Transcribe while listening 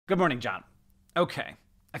Good morning, John. Okay,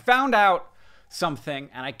 I found out something,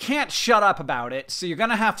 and I can't shut up about it, so you're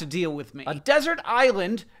gonna have to deal with me. A desert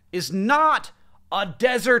island is not a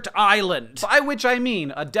desert island. By which I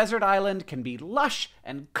mean, a desert island can be lush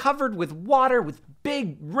and covered with water with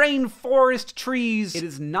big rainforest trees. It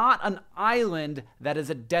is not an island that is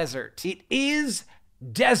a desert. It is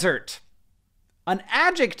desert. An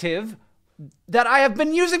adjective that I have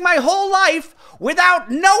been using my whole life without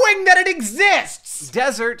knowing that it exists.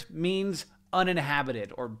 Desert means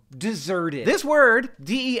uninhabited or deserted. This word,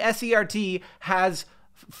 D-E-S-E-R-T, has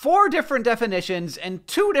 4 different definitions and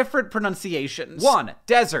 2 different pronunciations. 1,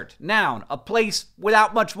 desert, noun, a place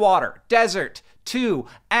without much water. Desert. 2,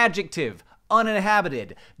 adjective,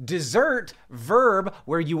 uninhabited. Desert, verb,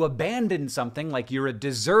 where you abandon something, like you're a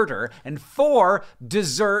deserter. And 4,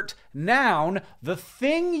 desert, noun, the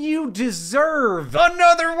thing you deserve.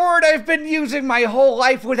 Another word I've been using my whole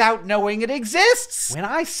life without knowing it exists. When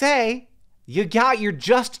I say you got your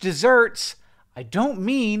just desserts, I don't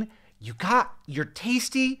mean you got your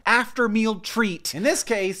tasty after-meal treat. In this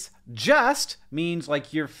case, just means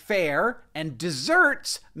like you're fair, and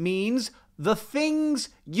desserts means the things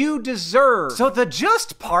you deserve. So the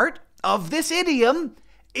just part of this idiom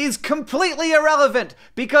is completely irrelevant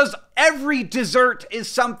because every dessert is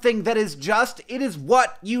something that is just. It is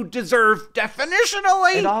what you deserve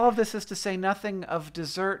definitionally. And all of this is to say nothing of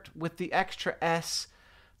dessert with the extra S,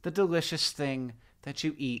 the delicious thing that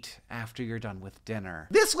you eat after you're done with dinner.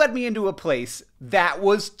 This led me into a place that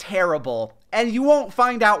was terrible, and you won't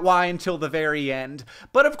find out why until the very end.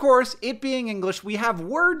 But of course, it being English, we have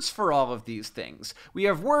words for all of these things. We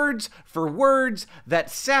have words for words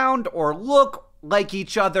that sound or look like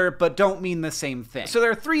each other, but don't mean the same thing. So there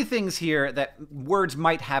are 3 things here that words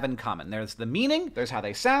might have in common. There's the meaning, there's how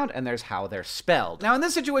they sound, and there's how they're spelled. Now in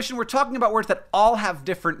this situation, we're talking about words that all have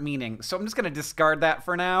different meanings, so I'm just gonna discard that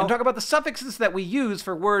for now and talk about the suffixes that we use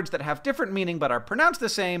for words that have different meaning but are pronounced the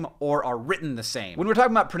same or are written the same. When we're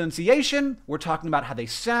talking about pronunciation, we're talking about how they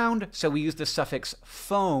sound, so we use the suffix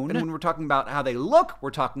phone. And when we're talking about how they look, we're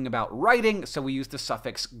talking about writing, so we use the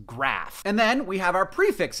suffix graph. And then we have our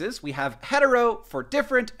prefixes. We have hetero for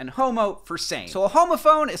different and homo for same. So a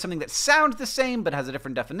homophone is something that sounds the same but has a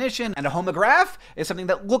different definition, and a homograph is something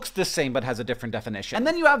that looks the same but has a different definition. And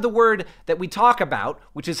then you have the word that we talk about,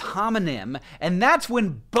 which is homonym, and that's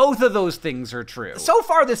when both of those things are true. So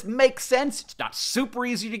far this makes sense. It's not super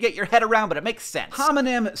easy to get your head around, but it makes sense.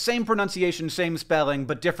 Homonym, same pronunciation, same spelling,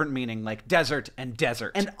 but different meaning, like desert and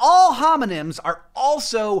desert. And all homonyms are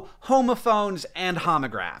also homophones and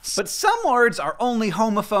homographs. But some words are only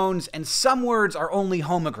homophones and some words are only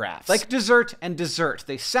homographs. Like dessert and dessert.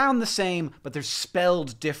 They sound the same, but they're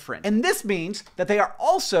spelled different. And this means that they are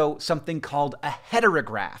also something called a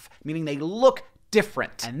heterograph, meaning they look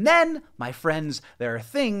different. And then, my friends, there are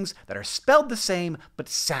things that are spelled the same but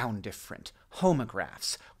sound different.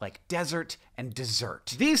 Homographs, like desert and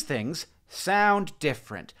dessert. These things sound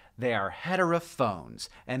different. They are heterophones,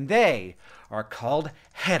 and they are called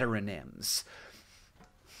heteronyms.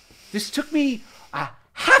 This took me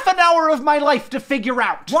half an hour of my life to figure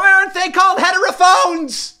out. Why aren't they called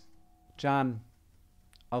heterophones? John,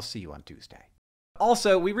 I'll see you on Tuesday.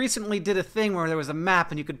 Also, we recently did a thing where there was a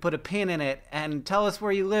map and you could put a pin in it and tell us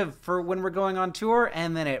where you live for when we're going on tour,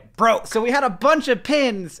 and then it broke. So we had a bunch of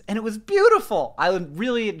pins and it was beautiful. I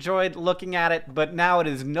really enjoyed looking at it, but now it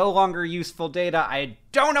is no longer useful data. I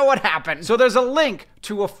don't know what happened. So there's a link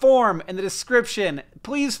to a form in the description.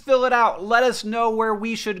 Please fill it out. Let us know where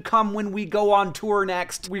we should come when we go on tour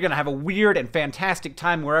next. We're gonna have a weird and fantastic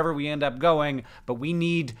time wherever we end up going, but we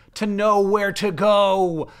need to know where to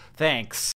go. Thanks.